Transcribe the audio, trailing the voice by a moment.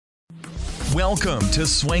Welcome to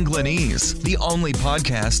Swanglinese, the only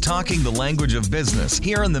podcast talking the language of business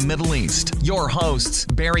here in the Middle East. Your hosts,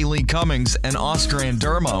 Barry Lee Cummings and Oscar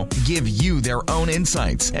Andermo, give you their own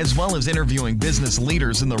insights, as well as interviewing business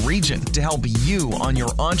leaders in the region to help you on your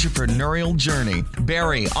entrepreneurial journey.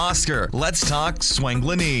 Barry, Oscar, let's talk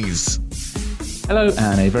Swanglinese. Hello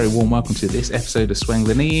and a very warm welcome to this episode of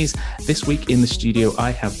Swanglinese. This week in the studio,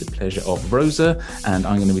 I have the pleasure of Rosa, and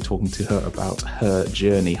I'm going to be talking to her about her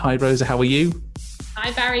journey. Hi, Rosa. How are you?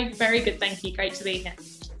 Hi, Barry. Very good. Thank you. Great to be here.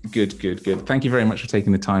 Good. Thank you very much for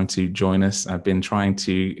taking the time to join us. I've been trying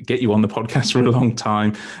to get you on the podcast for a long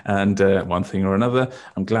time, and one thing or another,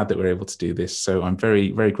 I'm glad that we're able to do this. So I'm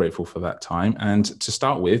very, very grateful for that time. And to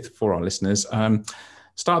start with, for our listeners,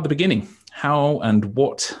 start at the beginning. How and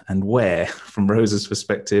what and where, from Rosa's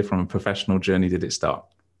perspective, from a professional journey, did it start?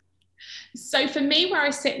 So for me, where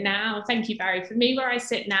I sit now, thank you, Barry. For me, where I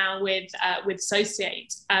sit now with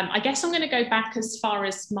Associate, I guess I'm going to go back as far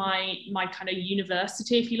as my kind of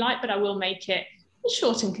university, if you like, but I will make it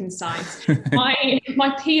short and concise.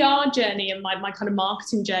 My PR journey and my kind of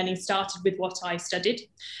marketing journey started with what I studied.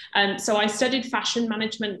 So I studied fashion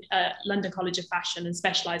management at London College of Fashion and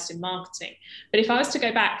specialised in marketing. But if I was to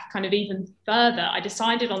go back kind of even further, I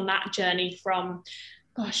decided on that journey from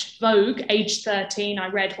Vogue, age 13, I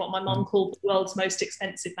read what my mom called the world's most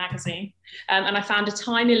expensive magazine. And I found a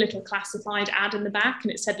tiny little classified ad in the back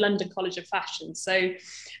and it said London College of Fashion. So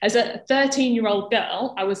as a 13-year-old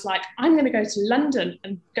girl, I was like, I'm going to go to London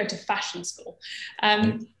and go to fashion school.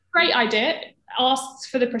 Great idea. Asked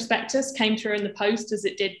for the prospectus, came through in the post as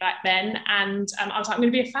it did back then. And I was like, I'm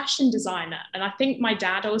going to be a fashion designer. And I think my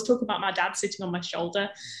dad, I always talk about my dad sitting on my shoulder,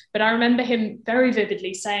 but I remember him very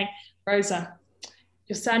vividly saying, Rosa,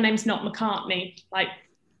 your surname's not McCartney. Like,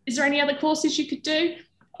 is there any other courses you could do?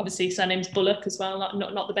 Obviously, surname's Bullock as well,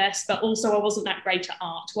 not the best, but also I wasn't that great at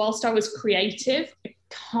art. Whilst I was creative, I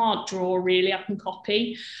can't draw really, I can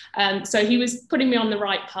copy. So he was putting me on the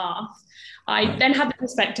right path. I then had the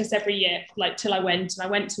prospectus every year, like till I went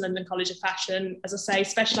to London College of Fashion, as I say,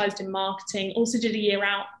 specialised in marketing, also did a year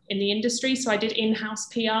out in the industry. So I did in-house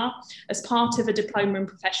PR as part of a diploma in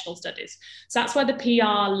professional studies. So that's where the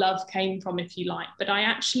PR love came from, if you like. But I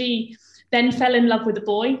actually then fell in love with a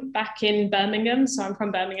boy back in Birmingham. So I'm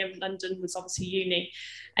from Birmingham, London was obviously uni,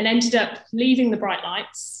 and ended up leaving the bright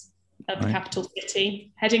lights of the capital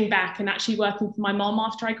city, heading back and actually working for my mom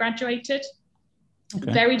after I graduated.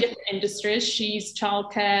 Okay. Very different industries. She's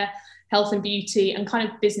childcare, health and beauty, and kind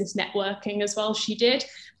of business networking as well. She did,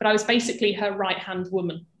 but I was basically her right-hand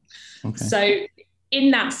woman. Okay. So in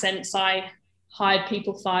that sense, I hired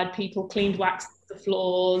people, fired people, cleaned, waxed the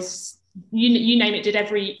floors, you name it, did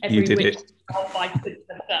every which job I could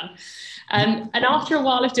have done. And after a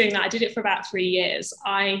while of doing that, I did it for about 3 years.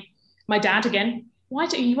 My dad, again, why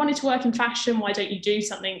don't you wanted to work in fashion? Why don't you do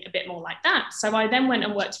something a bit more like that? So I then went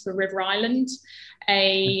and worked for River Island,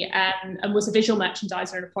 and was a visual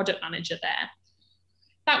merchandiser and a product manager there.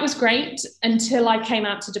 That was great until I came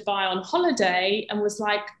out to Dubai on holiday and was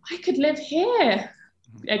like, I could live here.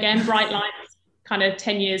 Again, bright lights, kind of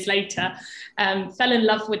 10 years later, fell in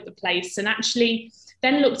love with the place and actually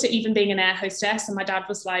then looked at even being an air hostess. And my dad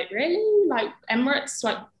was like, really? Like Emirates?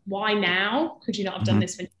 Like, why now? Could you not have done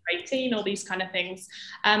this when you were 18? All these kind of things.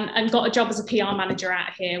 And got a job as a PR manager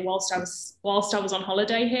out here whilst I was on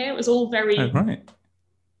holiday here. It was all very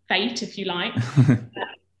fate, if you like.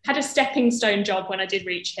 Had a stepping stone job when I did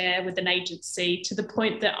reach here with an agency, to the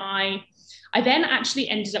point that I then actually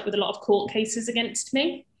ended up with a lot of court cases against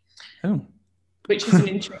me, which was an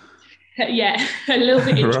interesting. Yeah, a little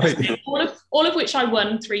bit interesting. All of which I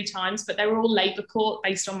won 3 times, but they were all labour court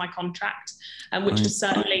based on my contract, which was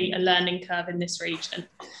certainly a learning curve in this region.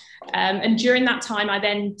 And during that time, I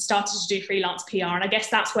then started to do freelance PR, and I guess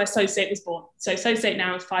that's where Associate was born. So Associate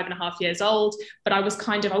now is 5.5 years old, but I was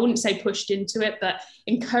kind of, I wouldn't say pushed into it, but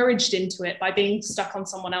encouraged into it by being stuck on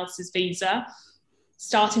someone else's visa,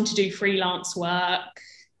 starting to do freelance work.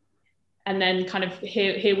 And then kind of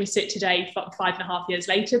here we sit today, 5.5 years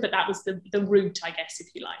later, but that was the route, I guess,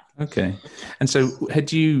 if you like. Okay. And so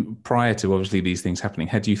had you, prior to obviously these things happening,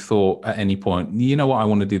 had you thought at any point, you know what, I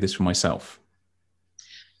want to do this for myself?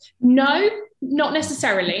 No, not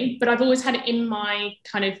necessarily, but I've always had it in my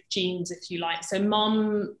kind of genes, if you like. So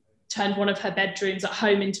mom turned one of her bedrooms at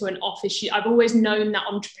home into an office. I've always known that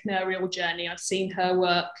entrepreneurial journey. I've seen her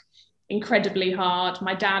work incredibly hard.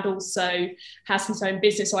 My dad also has his own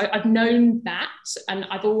business. So I've known that, and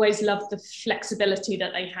I've always loved the flexibility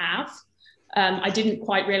that they have. I didn't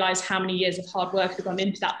quite realize how many years of hard work had gone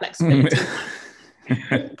into that flexibility.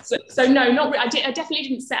 so no, not really. I definitely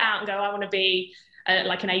didn't set out and go, I want to be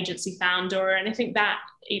like an agency founder or anything. That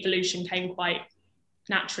evolution came quite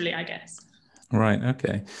naturally, I guess. Right.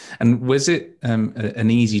 Okay. And was it an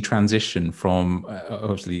easy transition from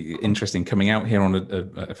obviously interesting coming out here on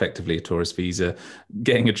effectively a tourist visa,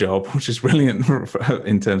 getting a job, which is brilliant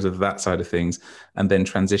in terms of that side of things, and then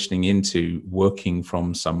transitioning into working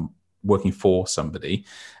for somebody?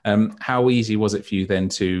 How easy was it for you then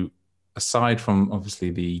to, aside from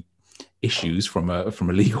obviously the issues from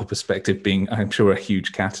a legal perspective being, I'm sure, a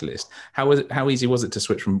huge catalyst, how easy was it to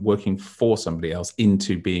switch from working for somebody else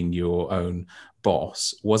into being your own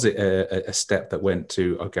boss? Was it a step that went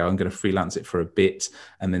to, okay, I'm going to freelance it for a bit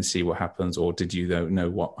and then see what happens? Or did you know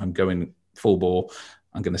what, I'm going full bore,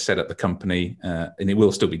 I'm going to set up the company, and it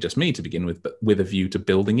will still be just me to begin with, but with a view to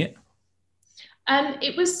building it?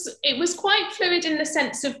 It was quite fluid in the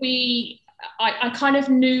sense of I kind of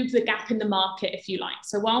knew the gap in the market, if you like.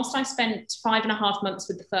 So whilst I spent 5.5 months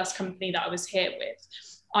with the first company that I was here with,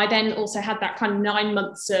 I then also had that kind of 9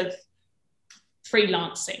 months of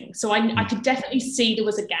freelancing. So I could definitely see there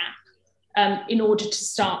was a gap in order to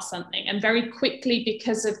start something. And very quickly,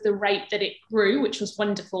 because of the rate that it grew, which was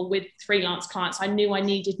wonderful with freelance clients, I knew I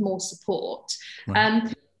needed more support.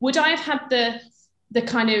 Right. Would I have had the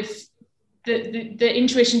kind of the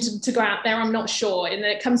intuition to go out there? I'm not sure. And then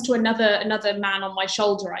it comes to another man on my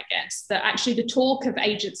shoulder, I guess, that actually the talk of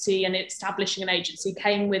agency and establishing an agency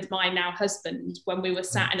came with my now husband when we were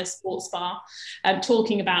sat in a sports bar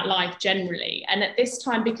talking about life generally. And at this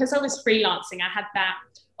time, because I was freelancing, I had that,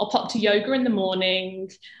 I'll pop to yoga in the morning,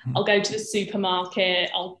 I'll go to the supermarket,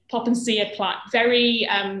 I'll pop and see a client, very,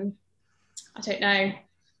 I don't know,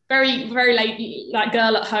 very, very late, like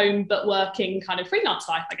girl at home, but working kind of freelance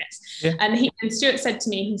life, I guess. Yeah. And Stuart said to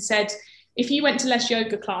me, he said, if you went to less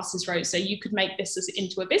yoga classes, Rosa, you could make this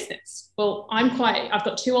into a business. Well, I've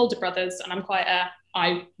got 2 older brothers, and I'm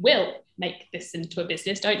I will make this into a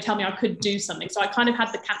business. Don't tell me I could do something. So I kind of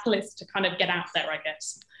had the catalyst to kind of get out there, I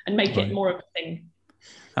guess, and make it more of a thing.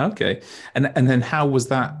 Okay. And then how was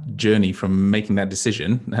that journey from making that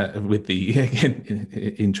decision with the, again,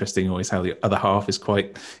 interesting always how the other half is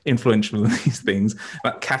quite influential in these things,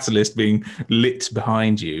 that catalyst being lit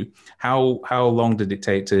behind you. How long did it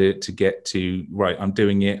take to get to, right, I'm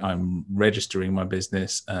doing it, I'm registering my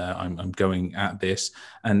business, I'm going at this.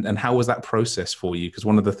 And how was that process for you? Because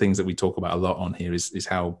one of the things that we talk about a lot on here is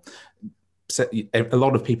how a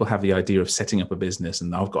lot of people have the idea of setting up a business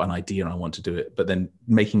and I've got an idea and I want to do it, but then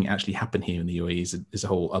making it actually happen here in the UAE is a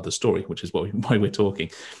whole other story, which is why we're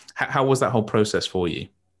talking. How was that whole process for you?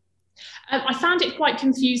 I found it quite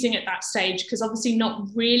confusing at that stage because obviously not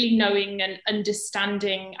really knowing and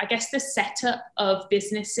understanding, I guess, the setup of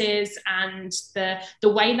businesses and the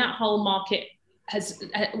way that whole market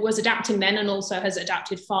was adapting then and also has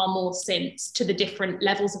adapted far more since to the different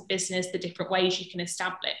levels of business, the different ways you can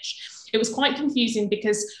establish. It was quite confusing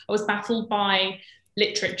because I was baffled by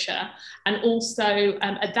literature. And also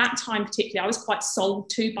at that time particularly, I was quite sold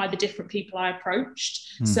to by the different people I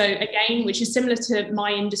approached. So again, which is similar to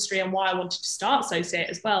my industry and why I wanted to start Associate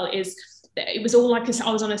as well, is it was all like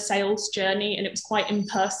I was on a sales journey and it was quite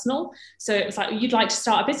impersonal. So it was like, you'd like to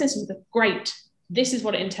start a business? With great. This is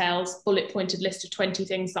what it entails, bullet pointed list of 20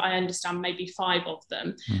 things that I understand, maybe 5 of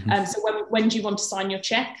them. So when do you want to sign your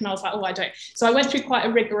check? And I was like, oh, I don't. So I went through quite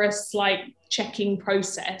a rigorous checking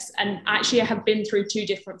process, and actually I have been through 2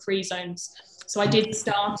 different free zones. So I did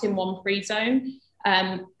start in one free zone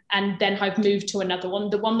and then I've moved to another one.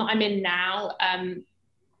 The one that I'm in now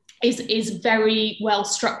is very well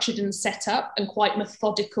structured and set up and quite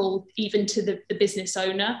methodical even to the business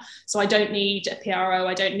owner. So I don't need a PRO,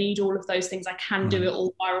 I don't need all of those things. I can do it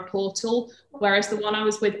all via a portal. Whereas the one I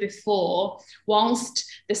was with before, whilst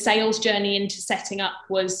the sales journey into setting up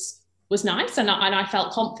was nice and I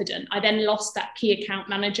felt confident, I then lost that key account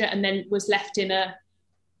manager and then was left in a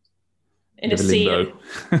sea of,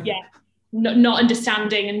 not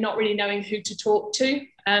understanding and not really knowing who to talk to.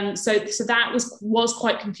 So that was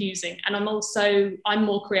quite confusing. And I'm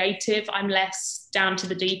more creative. I'm less down to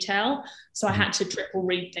the detail. So I had to triple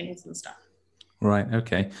read things and stuff. Right.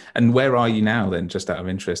 Okay. And where are you now then, just out of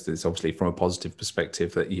interest? It's obviously from a positive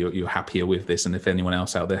perspective that you're happier with this. And if anyone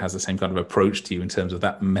else out there has the same kind of approach to you in terms of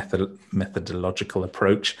that methodological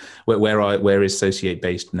approach, where is Associate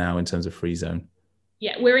based now in terms of free zone?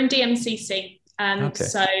 Yeah, we're in DMCC. Okay.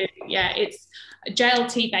 So yeah, it's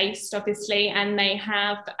JLT based, obviously, and they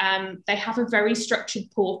have a very structured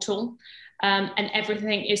portal, and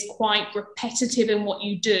everything is quite repetitive in what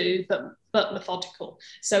you do, but methodical.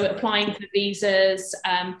 So applying for visas,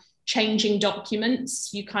 changing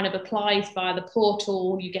documents. You kind of apply via the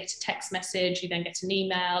portal, you get a text message, you then get an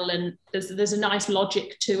email, and there's a nice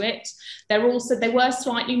logic to it. They were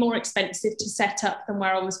slightly more expensive to set up than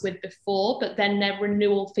where I was with before, but then their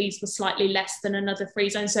renewal fees were slightly less than another free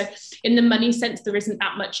zone. So in the money sense, there isn't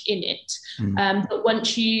that much in it. But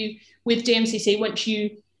with DMCC, once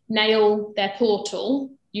you nail their portal,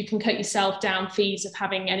 you can cut yourself down fees of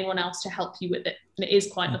having anyone else to help you with it. And it is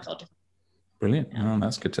quite methodical. Brilliant. Oh,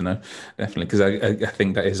 that's good to know. Definitely. Because I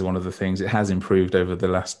think that is one of the things. It has improved over the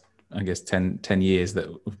last, I guess, 10 years that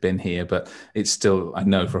we've been here, but it's still, I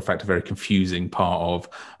know for a fact, a very confusing part of,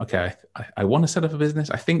 okay, I want to set up a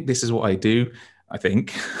business. I think this is what I do, I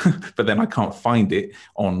think, but then I can't find it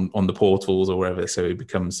on the portals or wherever. So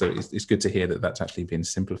it's good to hear that that's actually been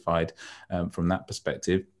simplified from that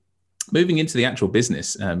perspective. Moving into the actual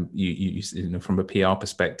business, you know, from a PR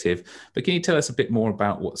perspective, but can you tell us a bit more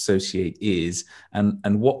about what Sociate is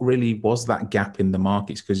and what really was that gap in the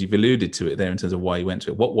markets? Because you've alluded to it there in terms of why you went to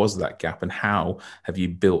it. What was that gap and how have you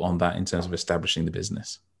built on that in terms of establishing the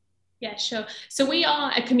business? Yeah, sure. So we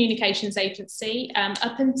are a communications agency.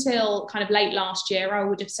 Up until kind of late last year, I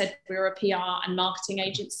would have said we were a PR and marketing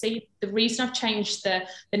agency. The reason I've changed the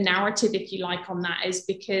narrative, if you like, on that is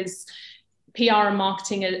because PR and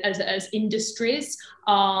marketing as industries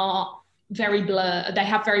are very blurred. They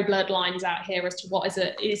have very blurred lines out here as to what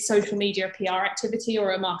is social media a PR activity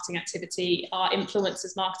or a marketing activity, are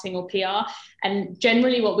influencers marketing or PR? And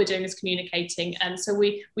generally what we're doing is communicating. And so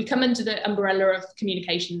we come under the umbrella of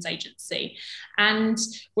communications agency. And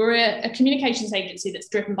we're a communications agency that's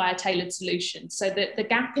driven by a tailored solution. So the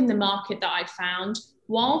gap in the market that I found,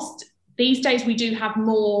 whilst these days we do have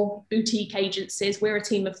more boutique agencies. We're a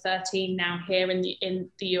team of 13 now here in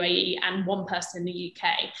the UAE and one person in the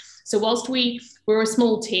UK. So whilst we're a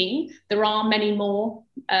small team, there are many more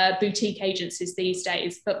boutique agencies these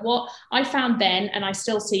days. But what I found then, and I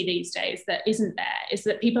still see these days that isn't there, is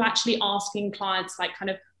that people actually asking clients like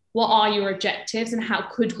kind of, what are your objectives and how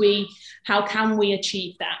can we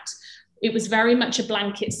achieve that? It was very much a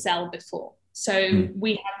blanket sell before. So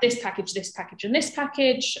we have this package, and this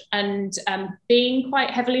package. And being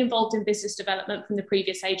quite heavily involved in business development from the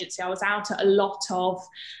previous agency, I was out at a lot of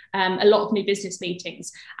new business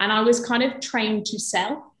meetings. And I was kind of trained to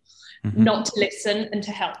sell, not to listen and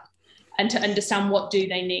to help and to understand what do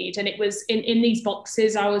they need. And it was in these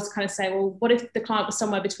boxes, I was kind of saying, well, what if the client was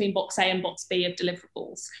somewhere between box A and box B of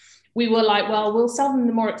deliverables? We were like, well, we'll sell them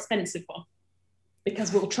the more expensive one,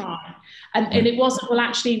 because we'll try. And it wasn't, well,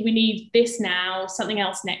 actually, we need this now, something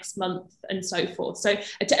else next month, and so forth. So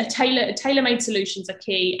tailor-made solutions are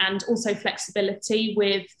key, and also flexibility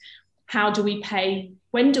with how do we pay,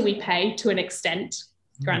 when do we pay, to an extent,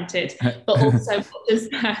 granted, but also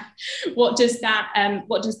what does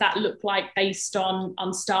that look like based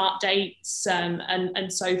on start dates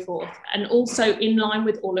and so forth. And also in line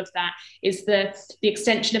with all of that is the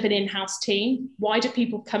extension of an in-house team. Why do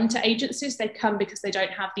people come to agencies? They come because they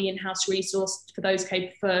don't have the in-house resource for those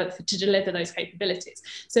to deliver those capabilities.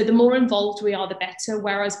 So the more involved we are, the better.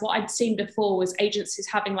 Whereas what I'd seen before was agencies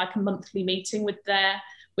having like a monthly meeting with their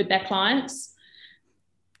clients.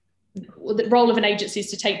 The role of an agency is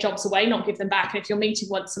to take jobs away, not give them back. And if you're meeting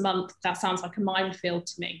once a month, that sounds like a minefield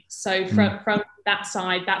to me. So from that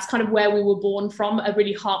side, that's kind of where we were born from, a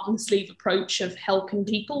really heart on the sleeve approach of helping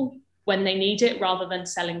people when they need it rather than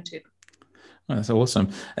selling to them. Oh, that's awesome.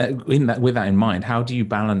 With that in mind, how do you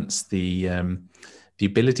balance the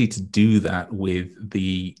ability to do that with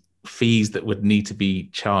the fees that would need to be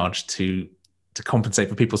charged to compensate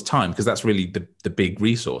for people's time? Because that's really the big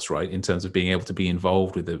resource, right, in terms of being able to be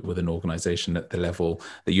involved with an organization at the level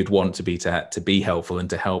that you'd want to be helpful and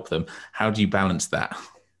to help them. How do you balance that?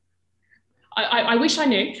 I wish I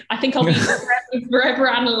knew. I think I'll be forever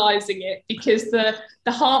analysing it, because the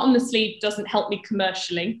heart on the sleeve doesn't help me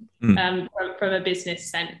commercially from a business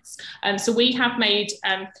sense. So we have made...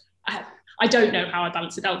 I don't know how I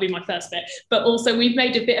balance it. That would be my first bit. But also we've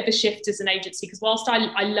made a bit of a shift as an agency, because whilst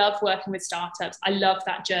I love working with startups, I love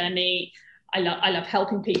that journey. I love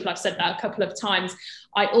helping people. I've said that a couple of times.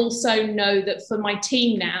 I also know that for my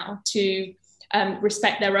team now to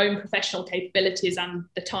respect their own professional capabilities and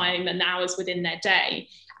the time and hours within their day,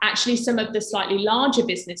 actually some of the slightly larger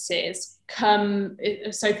businesses come,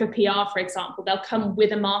 so for PR, for example, they'll come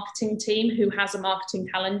with a marketing team who has a marketing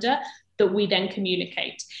calendar that we then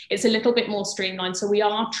communicate. It's a little bit more streamlined. So we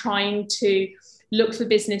are trying to look for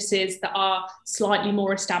businesses that are slightly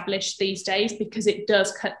more established these days, because it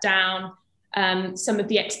does cut down some of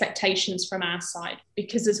the expectations from our side.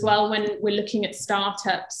 Because as well, when we're looking at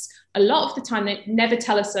startups, a lot of the time they never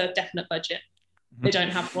tell us a definite budget. They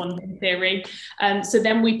don't have one in theory. So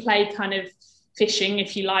then we play kind of fishing,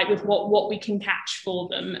 if you like, with what we can catch for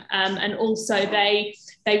them. And also they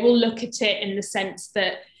will look at it in the sense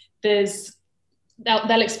that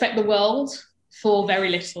they'll expect the world for very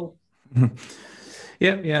little.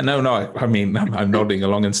 Yeah, no. I mean, I'm nodding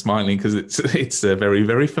along and smiling because it's a very,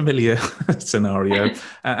 very familiar scenario,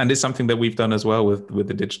 and it's something that we've done as well with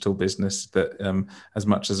the digital business. That as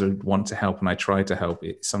much as I want to help and I try to help,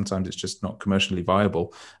 sometimes it's just not commercially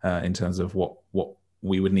viable in terms of what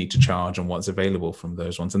we would need to charge and what's available from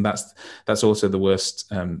those ones, and that's also the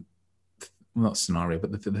worst. Not scenario,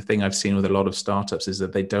 but the thing I've seen with a lot of startups is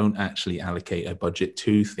that they don't actually allocate a budget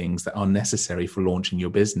to things that are necessary for launching your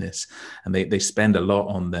business. And they spend a lot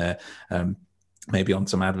on their, maybe on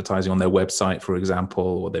some advertising on their website, for example,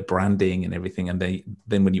 or their branding and everything. And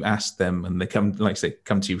then when you ask them and they come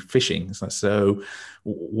to you fishing, it's like, so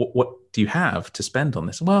what do you have to spend on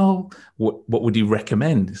this? Well, what would you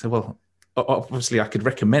recommend? So, well, obviously I could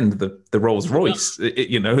recommend the Rolls Royce,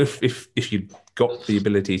 if you got the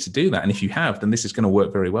ability to do that. And if you have, then this is going to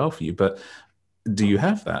work very well for you. But do you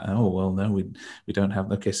have that? Oh, well, no, we don't have.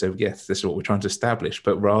 Okay, so yes, this is what we're trying to establish.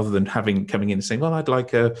 But rather than coming in and saying, well, I'd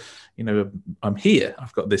like I'm here,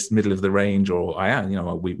 I've got this middle of the range, or I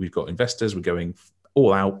am, we've got investors, we're going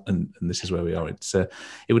all out, and this is where we are.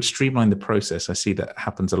 It would streamline the process. I see that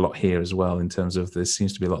happens a lot here as well, in terms of there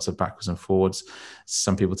seems to be lots of backwards and forwards.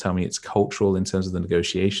 Some people tell me it's cultural in terms of the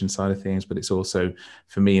negotiation side of things, but it's also,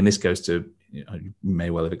 for me, and this goes to, you may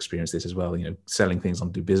well have experienced this as well, selling things on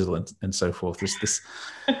Dubizzle and so forth. This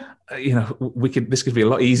could be a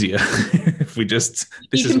lot easier if we just,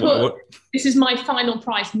 this is my final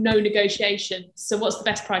price, no negotiation. So what's the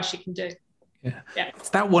best price you can do? Yeah, it's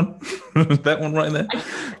that one. That one right there.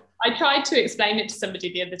 I tried to explain it to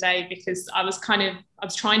somebody the other day because I was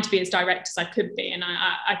trying to be as direct as I could be, and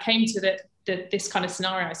I came to this kind of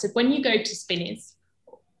scenario. I said, when you go to Spinneys,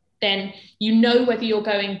 then you know whether you're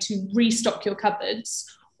going to restock your cupboards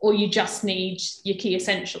or you just need your key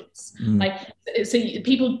essentials. So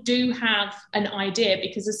people do have an idea,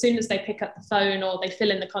 because as soon as they pick up the phone or they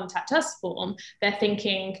fill in the contact us form, they're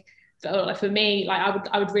thinking, for me,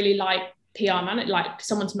 I would really like PR like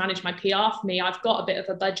someone to manage my PR for me. I've got a bit of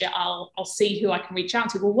a budget. I'll see who I can reach out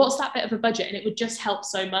to. Well, what's that bit of a budget? And it would just help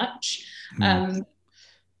so much.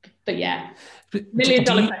 But yeah, $1 million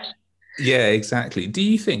question. Yeah, exactly. Do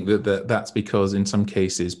you think that that's because in some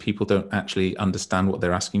cases people don't actually understand what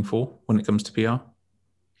they're asking for when it comes to PR?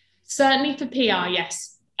 Certainly for PR,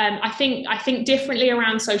 yes. I think differently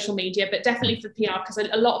around social media, but definitely for PR, because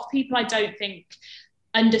a lot of people, I don't think,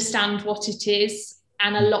 understand what it is.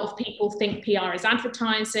 And a lot of people think PR is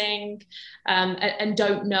advertising and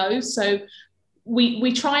don't know. So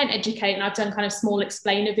we try and educate, and I've done kind of small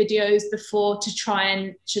explainer videos before to try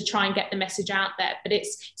and get the message out there. But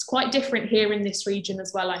it's quite different here in this region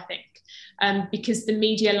as well, I think, because the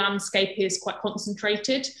media landscape is quite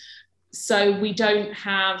concentrated. So we don't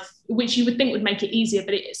have, which you would think would make it easier,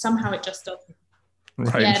 but somehow it just doesn't.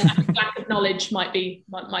 Right. Yeah, lack of knowledge might be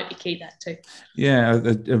key there too. Yeah,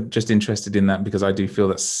 I'm just interested in that, because I do feel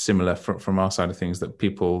that's similar from our side of things, that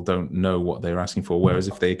people don't know what they're asking for. Whereas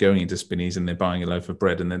if they're going into Spinneys and they're buying a loaf of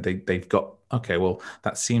bread, and then they've got, okay, well,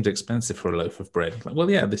 that seems expensive for a loaf of bread. Like,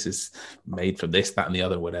 well, yeah, this is made from this, that, and the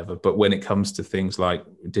other, whatever. But when it comes to things like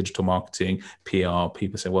digital marketing, PR,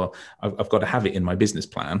 people say, well, I've got to have it in my business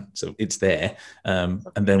plan, so it's there. And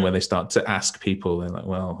then when they start to ask people, they're like,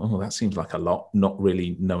 well, that seems like a lot, not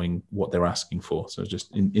really knowing what they're asking for. So it's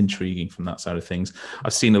just intriguing from that side of things.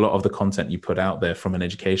 I've seen a lot of the content you put out there from an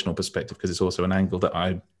educational perspective, because it's also an angle that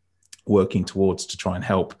I'm working towards to try and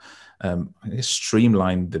help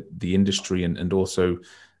streamline the industry and also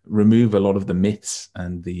remove a lot of the myths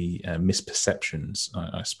and the misperceptions,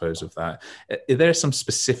 I suppose, of that. Are there some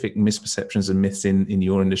specific misperceptions and myths in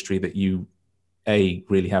your industry that you, A,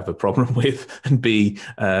 really have a problem with, and B,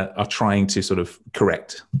 are trying to sort of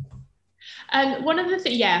correct? One of the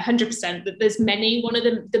things, 100%, that there's many. One of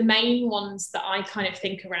the main ones that I kind of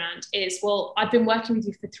think around is, well, I've been working with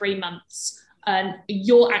you for 3 months, and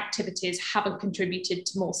your activities haven't contributed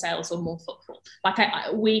to more sales or more footfall. Like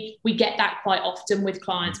we get that quite often with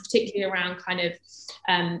clients, particularly around kind of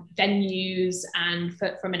venues and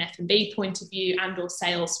from an F&B point of view, and or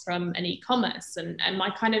sales from an e-commerce. And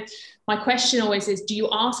my question always is, do you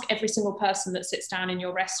ask every single person that sits down in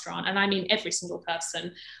your restaurant, and I mean every single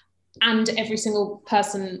person, and every single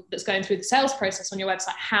person that's going through the sales process on your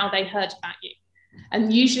website, how they heard about you?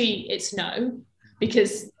 And usually it's no.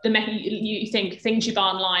 Because you think things you buy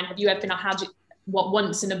online, have you ever been, what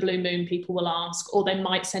once in a blue moon people will ask, or they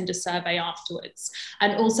might send a survey afterwards.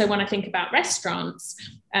 And also when I think about restaurants,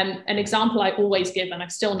 an example I always give, and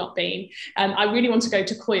I've still not been, I really want to go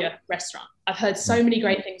to Koya restaurant. I've heard so many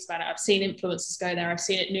great things about it. I've seen influencers go there. I've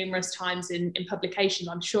seen it numerous times in publications.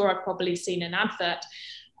 I'm sure I've probably seen an advert.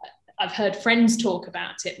 I've heard friends talk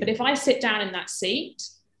about it. But if I sit down in that seat,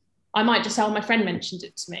 I might just say, oh, my friend mentioned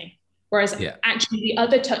it to me. Whereas actually the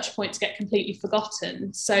other touch points get completely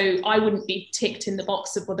forgotten. So I wouldn't be ticked in the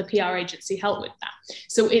box of, well, the PR agency helped with that.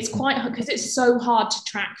 So it's quite, because it's so hard to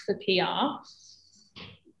track for PR.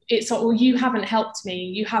 It's like, well, you haven't helped me.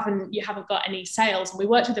 You haven't got any sales. And we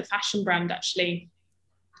worked with a fashion brand actually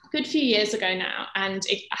a good few years ago now. And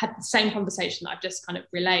it had the same conversation that I've just kind of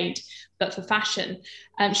relayed, but for fashion.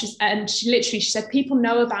 She said, people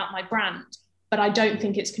know about my brand, but I don't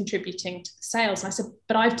think it's contributing to the sales. And I said,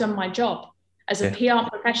 but I've done my job. As a PR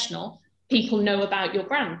professional, people know about your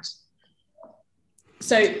brand.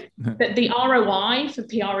 So the ROI for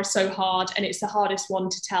PR is so hard, and it's the hardest one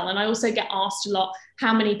to tell. And I also get asked a lot,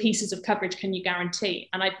 how many pieces of coverage can you guarantee?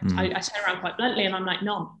 And I turn around quite bluntly and I'm like,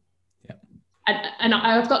 none. Yeah. And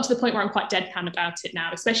I've got to the point where I'm quite deadpan about it now,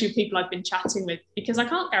 especially with people I've been chatting with, because I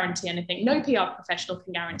can't guarantee anything. No PR professional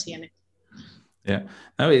can guarantee anything. Yeah,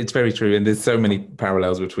 no, it's very true. And there's so many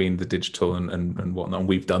parallels between the digital and whatnot. And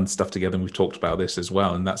we've done stuff together and we've talked about this as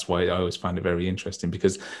well. And that's why I always find it very interesting,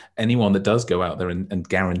 because anyone that does go out there and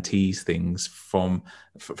guarantees things from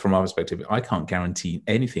our perspective, I can't guarantee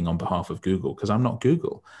anything on behalf of Google because I'm not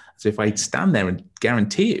Google. So if I stand there and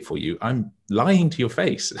guarantee it for you, I'm lying to your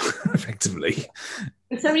face, effectively.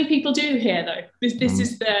 So many people do here, though. This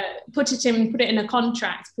is the put it in a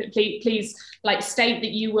contract. Please, like, state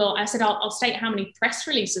that you will. I said I'll state how many press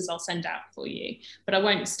releases I'll send out for you, but I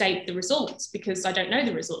won't state the results because I don't know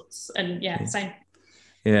the results. And same.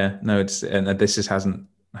 Yeah, no, this just hasn't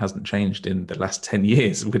changed in the last 10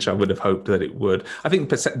 years, which I would have hoped that it would. I think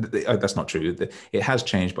that's not true. It has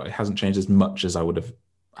changed, but it hasn't changed as much as I would have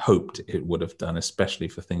hoped it would have done, especially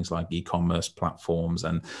for things like e-commerce platforms,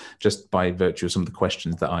 and just by virtue of some of the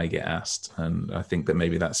questions that I get asked. And I think that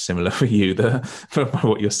maybe that's similar for you, for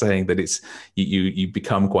what you're saying, that it's you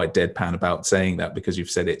become quite deadpan about saying that because you've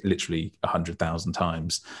said it literally 100,000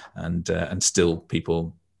 times, and still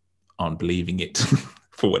people aren't believing it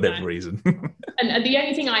for whatever reason. And the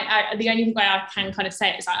only thing I can kind of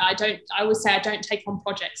say is I always say I don't take on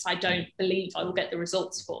projects I don't believe I will get the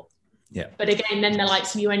results for. Yeah. But again, then they're like,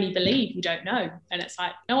 so you only believe, you don't know. And it's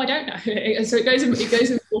like, no, I don't know. So it goes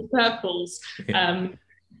in full circles. Yeah.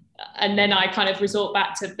 And then I kind of resort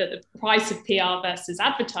back to the price of PR versus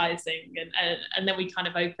advertising. And then we kind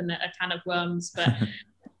of open a can of worms. But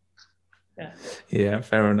yeah,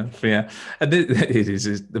 fair enough. Yeah. And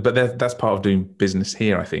but that's part of doing business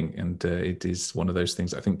here, I think. And it is one of those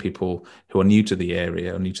things I think people who are new to the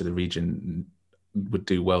area or new to the region would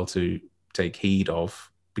do well to take heed of,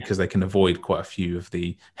 because they can avoid quite a few of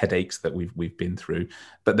the headaches that we've been through.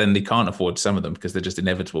 But then they can't afford some of them because they're just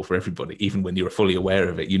inevitable for everybody. Even when you're fully aware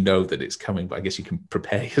of it, you know that it's coming, but I guess you can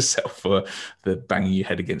prepare yourself for the banging your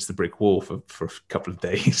head against the brick wall for a couple of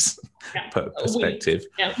days. Perspective.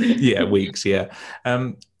 Weeks.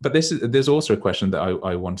 But there's also a question that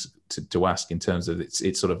I want to ask in terms of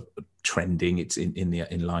it's sort of trending, it's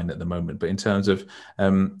in line at the moment, but in terms of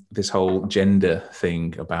this whole gender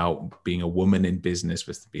thing about being a woman in business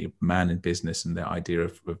versus being a man in business, and the idea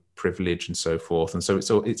of privilege and so forth. And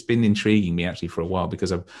so it's been intriguing me actually for a while,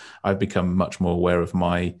 because I've become much more aware of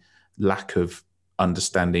my lack of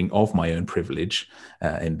understanding of my own privilege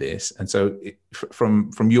in this. And so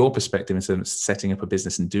from your perspective, in terms of setting up a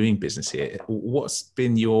business and doing business here, what's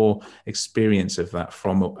been your experience of that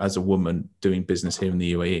as a woman doing business here in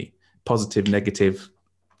the UAE? Positive, negative,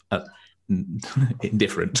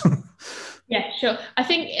 indifferent? Yeah, sure. I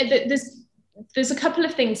think there's a couple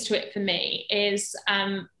of things to it for me. Is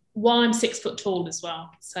one, I'm 6 foot tall as well,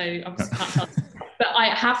 so obviously can't tell. But I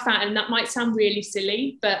have found, and that might sound really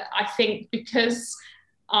silly, but I think because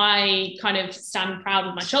I kind of stand proud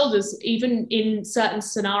of my shoulders, even in certain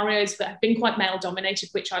scenarios that have been quite male dominated,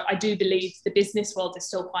 which I do believe the business world is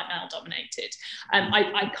still quite male dominated.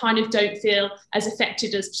 I kind of don't feel as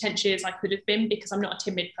affected as potentially as I could have been, because I'm not a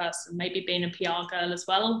timid person, maybe being a PR girl as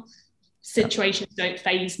well. Situations don't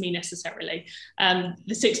faze me necessarily.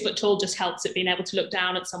 The 6 foot tall just helps it being able to look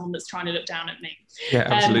down at someone that's trying to look down at me. Yeah,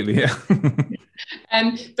 absolutely.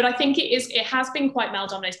 But I think it has been quite male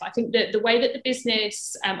dominated. But I think that the way that the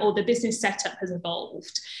business or the business setup has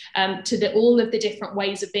evolved to all of the different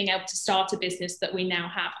ways of being able to start a business that we now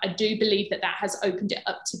have, I do believe that has opened it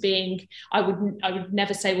up to being, I would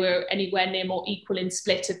never say we're anywhere near more equal in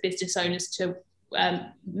split of business owners to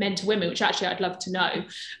men to women, which actually I'd love to know.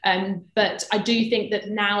 But I do think that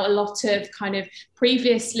now a lot of kind of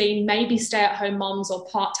previously maybe stay-at-home moms or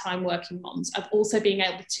part-time working moms have also been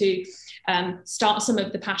able to start some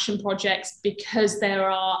of the passion projects because there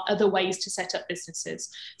are other ways to set up businesses.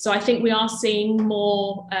 So I think we are seeing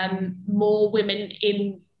more women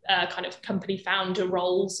in kind of company founder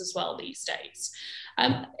roles as well these days.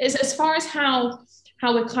 As far as how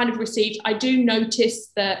we're kind of received, I do notice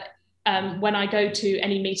that when I go to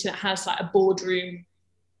any meeting that has like a boardroom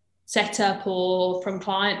setup or from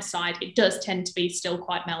client side, it does tend to be still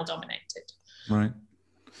quite male dominated. Right.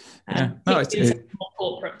 Yeah. No, it's more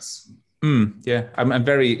corporates. Yeah, I'm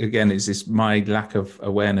very, again, it's this my lack of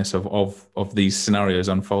awareness of these scenarios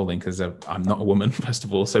unfolding, because I'm not a woman, first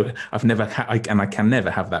of all, so I've never and I can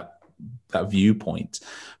never have that viewpoint,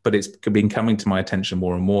 but it's been coming to my attention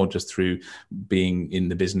more and more just through being in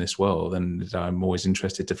the business world, and I'm always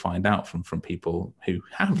interested to find out from people who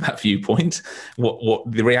have that viewpoint what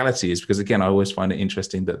the reality is, because again, I always find it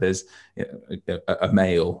interesting that there's a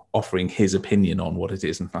male offering his opinion on what it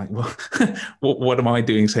is, and like, well, what am I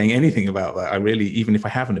doing saying anything about that? I really, even if I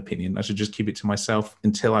have an opinion, I should just keep it to myself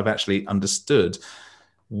until I've actually understood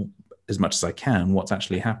as much as I can what's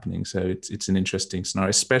actually happening. So it's an interesting scenario,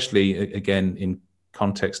 especially again in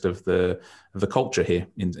context of the culture here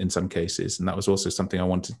in some cases. And that was also something I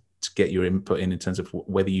wanted to get your input in terms of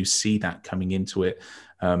whether you see that coming into it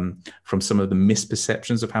from some of the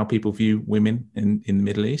misperceptions of how people view women in the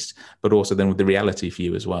Middle East, but also then with the reality for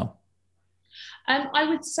you as well. I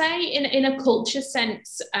would say in a culture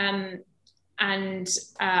sense, and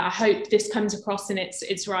I hope this comes across in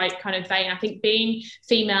its right kind of vein. I think being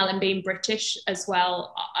female and being British as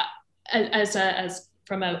well, as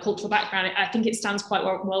from a cultural background, I think it stands quite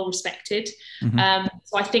well respected. Mm-hmm.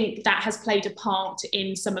 So I think that has played a part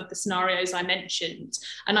in some of the scenarios I mentioned.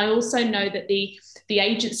 And I also know that the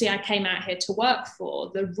agency I came out here to work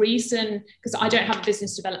for, the reason, because I don't have a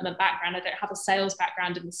business development background, I don't have a sales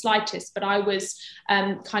background in the slightest, but I was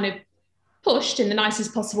kind of pushed in the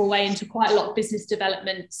nicest possible way into quite a lot of business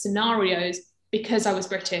development scenarios because I was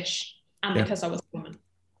British and because I was a woman.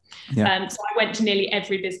 Yeah. So I went to nearly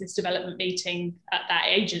every business development meeting at that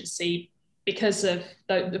agency because of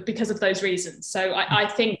those reasons. So I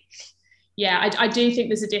think, I do think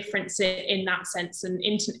there's a difference in that sense. And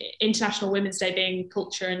International Women's Day being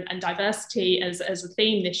culture and diversity as a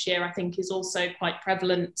theme this year, I think is also quite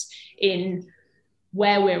prevalent in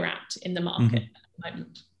where we're at in the market at the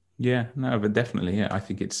moment. Yeah, no, but definitely, yeah. I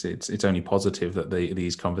think it's only positive that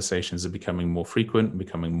these conversations are becoming more frequent,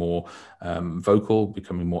 becoming more vocal,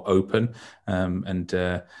 becoming more open, and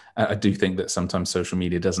I do think that sometimes social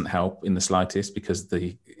media doesn't help in the slightest, because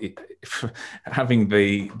having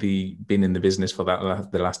been in the business for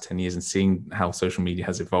the last 10 years and seeing how social media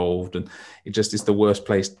has evolved, and it just is the worst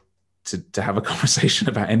place to have a conversation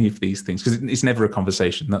about any of these things, because it's never a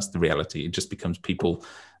conversation. That's the reality. It just becomes people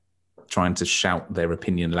trying to shout their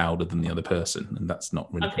opinion louder than the other person, and that's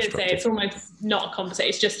not really constructive. I was going to say, it's almost not a conversation,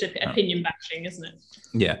 it's just opinion bashing, isn't it?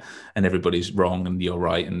 Yeah, and everybody's wrong and you're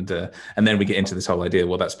right, and then we get into this whole idea,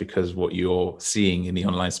 well, that's because what you're seeing in the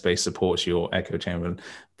online space supports your echo chamber,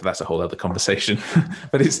 but that's a whole other conversation.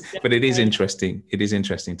 but it is interesting. It is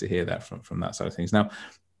interesting to hear that from that side of things. Now,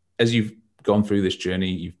 as you've gone through this journey,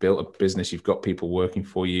 you've built a business, you've got people working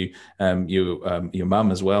for you, your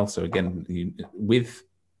mum as well. So again, we've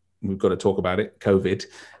got to talk about it. COVID,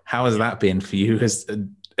 how has that been for you? As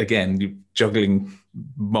again, you're juggling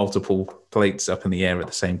multiple plates up in the air at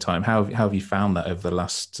the same time. How have you found that over the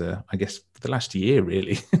last, the last year,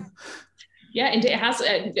 really? Yeah, and it has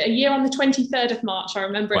a year on the 23rd of March. I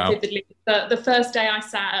remember it vividly. The first day I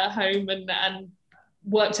sat at home and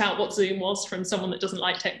worked out what Zoom was from someone that doesn't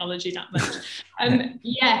like technology that much. An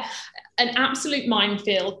absolute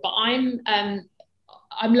minefield. But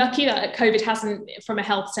I'm lucky that COVID hasn't, from a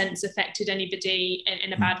health sense, affected anybody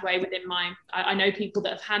in a bad way within I know people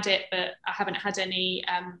that have had it, but I haven't had any,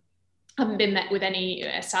 haven't been met with any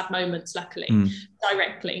sad moments, luckily,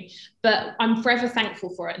 directly. But I'm forever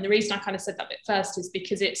thankful for it. And the reason I kind of said that bit first is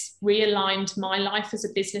because it's realigned my life as a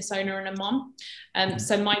business owner and a mom.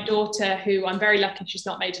 So my daughter, who I'm very lucky she's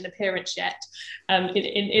not made an appearance yet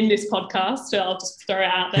in this podcast, so I'll just throw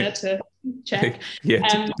it out there to check.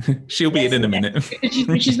 She'll be in a minute.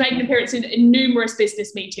 She's made an appearance in numerous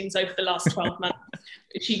business meetings over the last 12 months.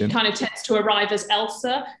 She kind of tends to arrive as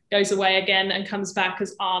Elsa, goes away again and comes back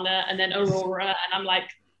as Anna, and then Aurora. And I'm like,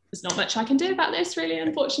 there's not much I can do about this, really,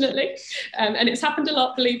 unfortunately. And it's happened a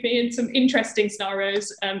lot, believe me, in some interesting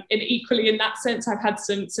scenarios. And equally, in that sense, I've had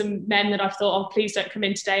some men that I've thought, oh, please don't come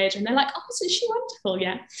in today, and they're like, oh, isn't she wonderful?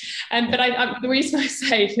 Yeah. But the reason I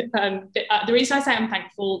say I'm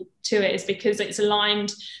thankful to it is because it's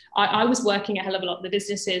aligned. I was working a hell of a lot of the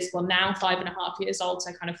businesses, well, now 5.5 years old,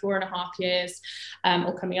 so kind of 4.5 years,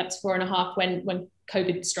 or coming up to 4.5 when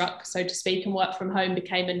COVID struck, so to speak, and work from home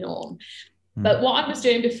became a norm. But what I was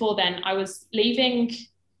doing before then, I was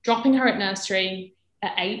dropping her at nursery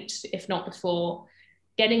at 8, if not before,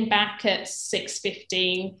 getting back at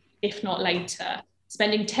 6:15, if not later,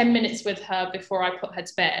 spending 10 minutes with her before I put her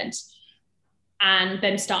to bed, and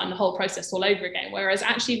then starting the whole process all over again. Whereas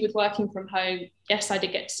actually with working from home, yes, I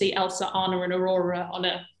did get to see Elsa, Anna and Aurora on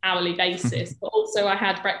an hourly basis, but also I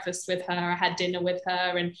had breakfast with her, I had dinner with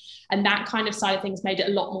her, and that kind of side of things made it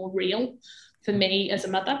a lot more real for me as a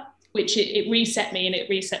mother, which it reset me, and it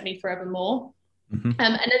reset me forevermore.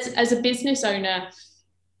 And as a business owner,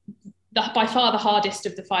 by far the hardest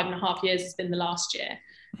of the 5.5 years has been the last year.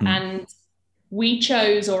 And I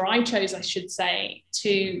chose, I should say,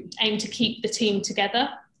 to aim to keep the team together.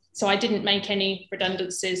 So I didn't make any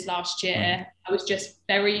redundancies last year. I was just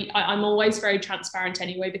I'm always very transparent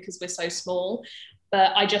anyway, because we're so small.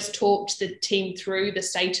 But I just talked the team through the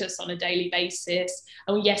status on a daily basis.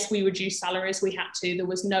 And yes, we reduced salaries. We had to. There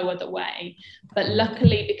was no other way. But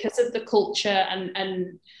luckily, because of the culture,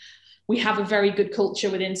 and we have a very good culture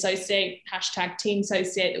within Sociate, #Team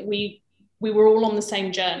Sociate, that we were all on the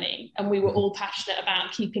same journey, and we were all passionate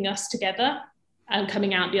about keeping us together and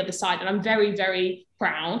coming out the other side. And I'm very, very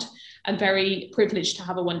proud and very privileged to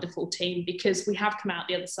have a wonderful team, because we have come out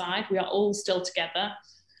the other side. We are all still together.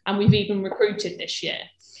 And we've even recruited this year.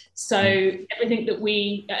 So everything that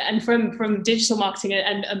and from digital marketing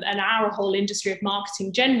and our whole industry of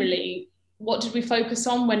marketing generally, what did we focus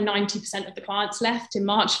on when 90% of the clients left in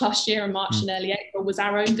March last year, and March and early April, was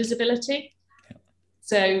our own visibility.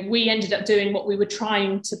 So we ended up doing what we were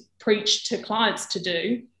trying to preach to clients to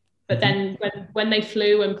do. But then when they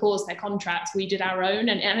flew and paused their contracts, we did our own,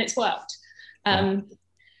 and it's worked.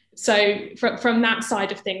 So from that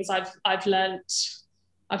side of things, I've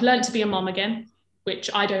learned to be a mom again, which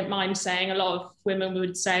I don't mind saying. A lot of women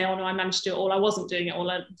would say, oh no, I managed to do it all. I wasn't doing it all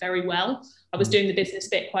very well. I was doing the business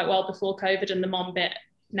bit quite well before COVID, and the mom bit,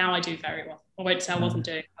 now I do very well. I won't say I wasn't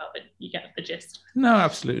doing it well, but you get the gist. No,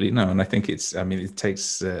 absolutely. No. And I think it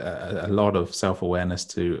takes a lot of self-awareness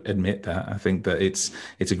to admit that. I think that it's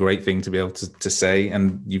a great thing to be able to say,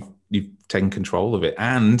 and you've taken control of it,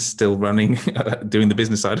 and still running, doing the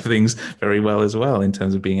business side of things very well as well, in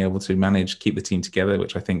terms of being able to keep the team together,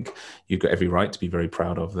 which I think you've got every right to be very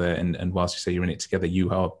proud of there. And whilst you say you're in it together, you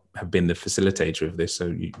have been the facilitator of this.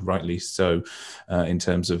 So rightly so, in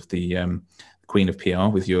terms of the queen of PR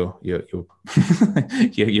with your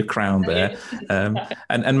your crown there,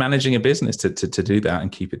 and managing a business to do that and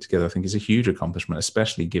keep it together, I think is a huge accomplishment,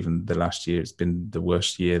 especially given the last year. It's been the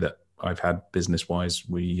worst year that I've had business wise.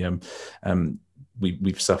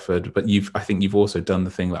 We've suffered, but I think you've also done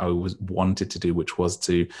the thing that I always wanted to do, which was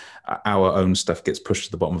our own stuff gets pushed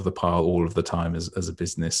to the bottom of the pile all of the time as a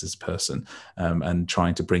business, as a person, and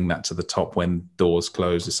trying to bring that to the top when doors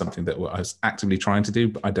close is something that I was actively trying to do,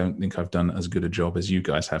 but I don't think I've done as good a job as you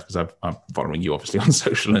guys have, because I'm following you obviously on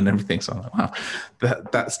social and everything. So I'm like, wow,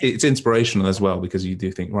 it's inspirational as well, because you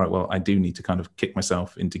do think, right, well, I do need to kind of kick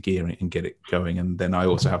myself into gear and get it going. And then I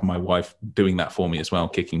also have my wife doing that for me as well,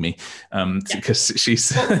 kicking me, because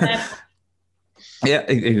she's yeah,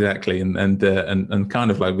 exactly. And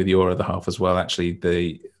kind of like with your other half as well,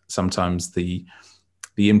 actually, sometimes the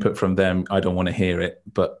input from them, I don't want to hear it,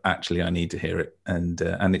 but actually I need to hear it, and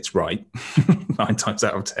it's right 9 times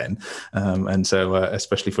out of 10. And so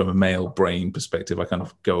especially from a male brain perspective, I kind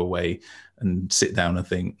of go away and sit down and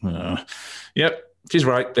think, yep, she's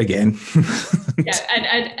right again. Yeah,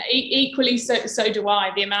 and equally so do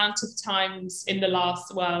I. The amount of times in the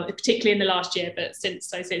last, well, particularly in the last year, but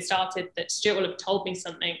since it started, that Stuart will have told me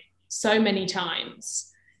something so many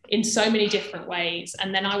times in so many different ways,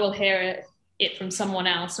 and then I will hear it from someone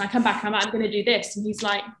else, and I come back, I'm going to do this, and he's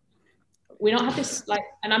like, we don't have this, like,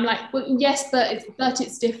 and I'm like, well, yes, but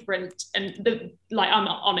it's different. And I'm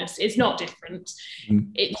not honest, it's not different.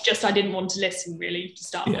 It's just I didn't want to listen really to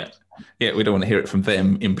start with. Yeah, we don't want to hear it from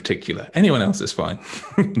them in particular. Anyone else is fine.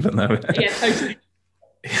 But no. Yeah, totally.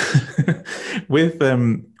 with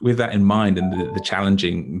that in mind and the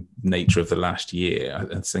challenging nature of the last year,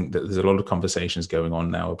 I think that there's a lot of conversations going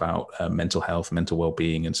on now about mental health, mental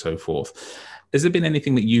well-being, and so forth. Has there been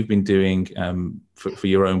anything that you've been doing for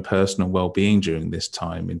your own personal well-being during this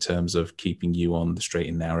time in terms of keeping you on the straight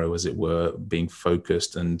and narrow, as it were, being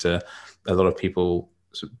focused? And a lot of people,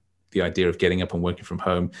 the idea of getting up and working from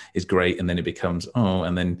home is great, and then it becomes,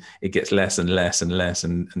 and then it gets less and less and less,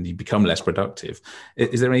 and you become less productive.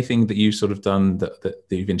 Is there anything that you've sort of done that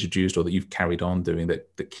you've introduced or that you've carried on doing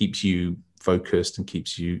that keeps you focused and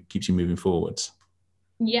keeps you moving forwards?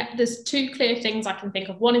 Yeah, there's two clear things I can think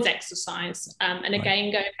of. One is exercise. And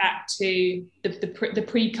again, going back to the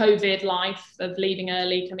pre-COVID life of leaving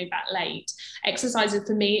early, coming back late, exercise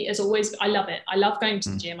for me is always, I love it. I love going to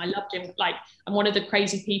the gym. I love gym. Like, I'm one of the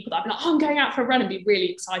crazy people that I'm like, I'm going out for a run and be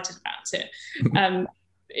really excited about it.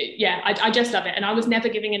 I just love it. And I was never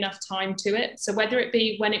giving enough time to it. So whether it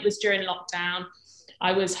be when it was during lockdown,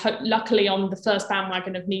 I was luckily on the first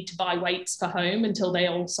bandwagon of need to buy weights for home until they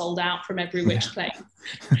all sold out from every which place.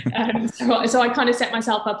 So I kind of set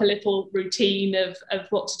myself up a little routine of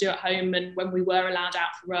what to do at home. And when we were allowed out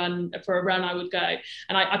for a run, I would go.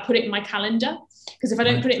 And I put it in my calendar, because if I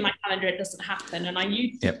don't put it in my calendar, it doesn't happen. And I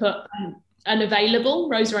used to put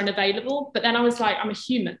Rosa unavailable. But then I was like, I'm a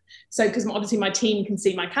human. So because obviously my team can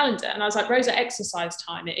see my calendar. And I was like, Rosa, exercise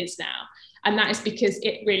time it is now. And that is because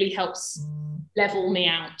it really helps level me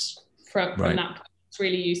out from that. It's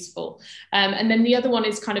really useful. And then the other one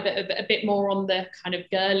is kind of a bit more on the kind of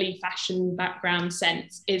girly fashion background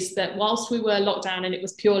sense, is that whilst we were locked down and it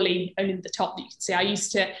was purely only the top that you could see, I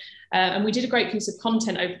used to, and we did a great piece of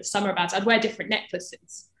content over the summer about it, I'd wear different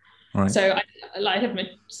necklaces. Right. So I'd have my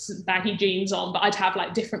baggy jeans on, but I'd have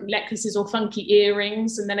like different necklaces or funky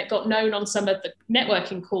earrings. And then it got known on some of the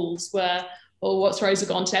networking calls where, what's Rosa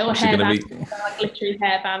got on today? Or hairbands, like glittery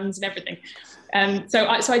hairbands and everything. So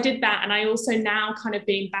I did that, and I also now kind of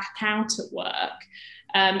being back out at work,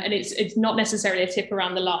 and it's not necessarily a tip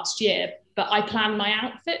around the last year, but I plan my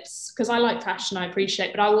outfits because I like fashion, I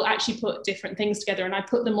appreciate, but I will actually put different things together, and I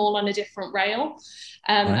put them all on a different rail.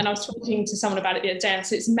 And I was talking to someone about it the other day, and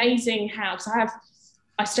so it's amazing how, because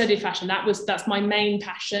I studied fashion, that's my main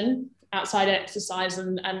passion. Outside exercise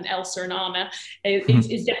and Elsa and Anna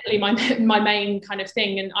is definitely my main kind of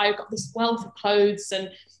thing. And I've got this wealth of clothes and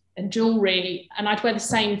jewelry, and I'd wear the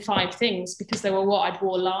same 5 things because they were what I'd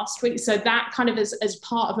wore last week. So that kind of as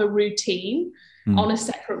part of a routine on a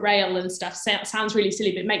separate rail and stuff sounds really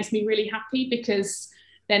silly, but it makes me really happy, because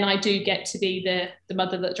then I do get to be the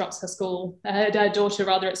mother that drops her daughter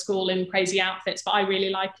rather at school in crazy outfits. But I really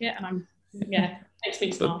like it, and makes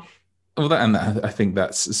me smile. Well, I think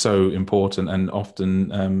that's so important and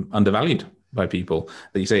often undervalued by people,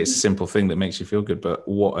 that you say it's a simple thing that makes you feel good, but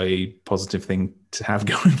what a positive thing to have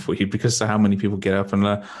going for you, because how many people get up and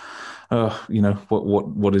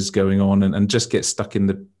what is going on, and just get stuck in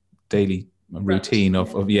the daily routine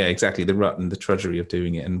of the rut and the trudgery of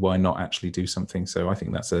doing it, and why not actually do something? So I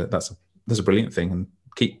think that's a brilliant thing, and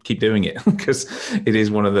keep doing it, because it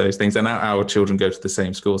is one of those things. And our children go to the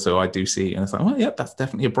same school, so I do see, and it's like, that's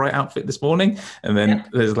definitely a bright outfit this morning. And then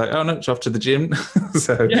there's like, oh no, it's off to the gym.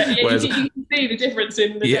 So you can see the difference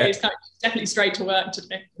in the days. Definitely straight to work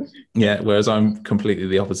today. Whereas I'm completely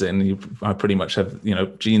the opposite, and I pretty much have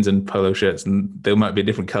jeans and polo shirts, and there might be a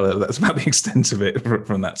different color. That's about the extent of it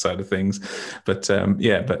from that side of things. But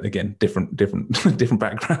but again, different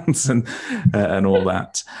backgrounds and all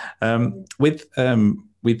that.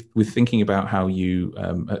 With thinking about how you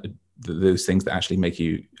those things that actually make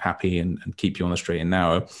you happy and keep you on the straight and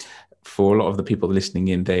narrow, for a lot of the people listening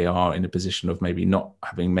in, they are in a position of maybe not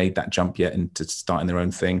having made that jump yet into starting their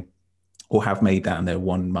own thing, or have made that and they're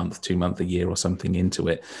 1 month, 2 months, a year or something into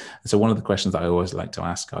it. So one of the questions I always like to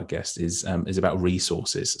ask our guests is about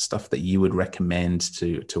resources, stuff that you would recommend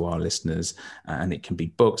to our listeners. And it can be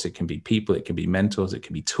books, it can be people, it can be mentors, it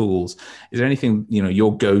can be tools. Is there anything,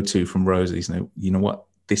 your go-to from Rosa, you know what,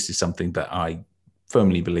 this is something that I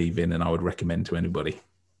firmly believe in and I would recommend to anybody?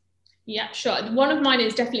 Yeah, sure. One of mine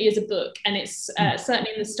definitely is a book, and it's certainly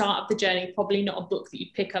in the start of the journey, probably not a book that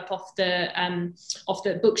you'd pick up off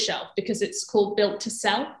the bookshelf, because it's called Built to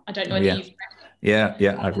Sell. I don't know whether you've read it.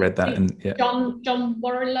 Yeah, I've read that. And John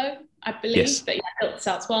Warrillow, I believe. Yes. But Built to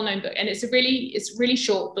Sell, it's a well-known book, and it's a really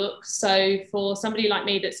short book. So for somebody like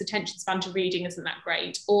me that's attention span to reading isn't that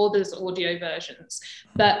great, or there's audio versions.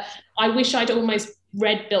 But I wish I'd almost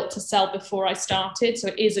read Built to Sell before I started. So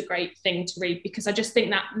it is a great thing to read, because I just think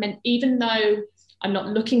that meant, even though I'm not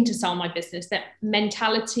looking to sell my business, that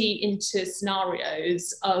mentality into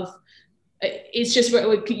scenarios of it's just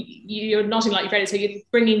you're nodding like you've read it. So you're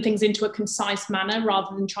bringing things into a concise manner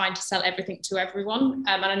rather than trying to sell everything to everyone.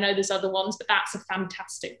 And I know there's other ones, but that's a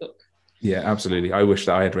fantastic book. Yeah, absolutely. I wish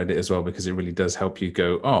that I had read it as well, because it really does help you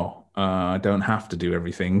go, I don't have to do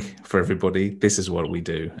everything for everybody. This is what we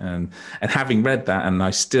do. And having read that, and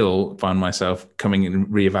I still find myself coming and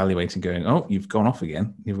reevaluating, going, you've gone off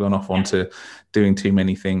again. You've gone off onto doing too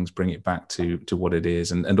many things, bring it back to what it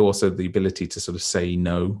is. And also the ability to sort of say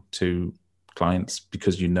no to clients,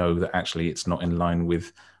 because you know that actually it's not in line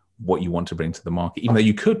with what you want to bring to the market, even though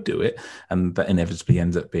you could do it, and that inevitably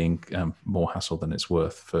ends up being more hassle than it's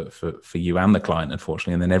worth for you and the client,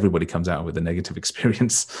 unfortunately, and then everybody comes out with a negative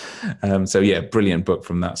experience. So yeah, brilliant book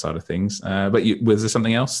from that side of things. But was there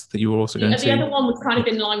something else that you were also going to? The other one was kind of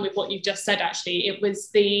in line with what you've just said, actually. It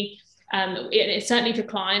was it's certainly for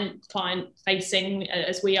client facing,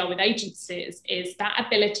 as we are with agencies, is that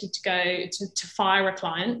ability to go to fire a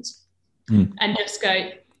client and just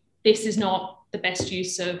go, this is not the best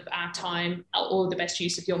use of our time or the best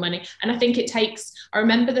use of your money. And I think I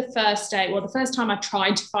remember the first time I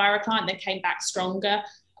tried to fire a client, they came back stronger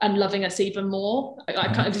and loving us even more.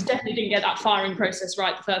 I definitely didn't get that firing process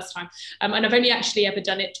right the first time. And I've only actually ever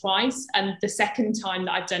done it twice. And the second time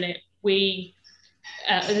that I've done it, we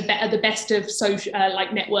are the best of social,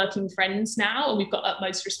 networking friends now. And we've got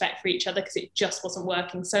utmost respect for each other because it just wasn't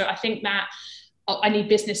working. So I think that I need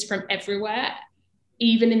business from everywhere.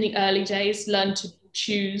 Even in the early days, learn to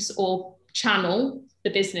choose or channel the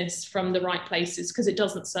business from the right places, because it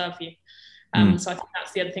doesn't serve you. So I think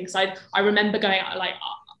that's the other thing. So I remember going out,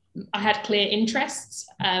 I had clear interests,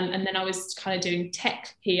 and then I was kind of doing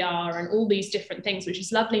tech PR and all these different things, which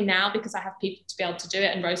is lovely now because I have people to be able to do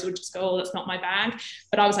it. And Rosa would just go, that's not my bag.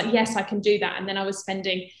 But I was like, yes, I can do that. And then I was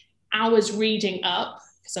spending hours reading up,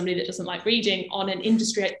 for somebody that doesn't like reading, on an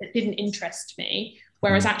industry that didn't interest me.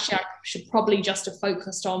 Whereas actually I should probably just have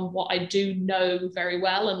focused on what I do know very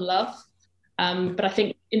well and love. But I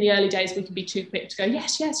think in the early days, we can be too quick to go,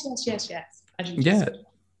 yes. Yeah,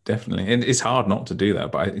 definitely. And it's hard not to do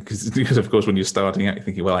that, but because of course, when you're starting out, you're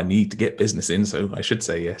thinking, well, I need to get business in, so I should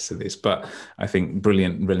say yes to this. But I think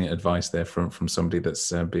brilliant advice there from somebody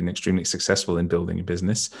that's been extremely successful in building a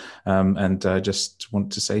business. And I just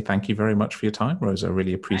want to say thank you very much for your time, Rosa. I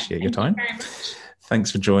really appreciate your time. Thank you very much. Thanks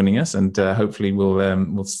for joining us, and hopefully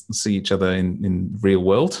we'll see each other in real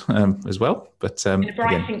world as well. But in a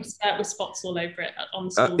bright pink skirt with spots all over it on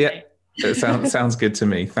the school day. It sounds good to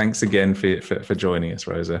me. Thanks again for joining us,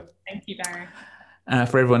 Rosa. Thank you, Barry.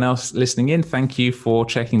 For everyone else listening in, thank you for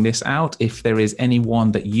checking this out. If there is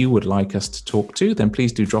anyone that you would like us to talk to, then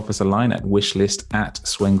please do drop us a line at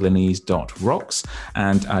wishlist@swenglenese.rocks.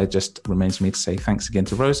 And it just remains for me to say thanks again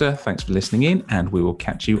to Rosa. Thanks for listening in, and we will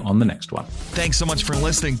catch you on the next one. Thanks so much for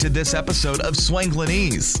listening to this episode of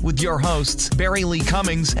Swenglenese with your hosts, Barry Lee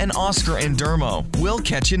Cummings and Oscar Andermo. We'll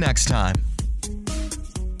catch you next time.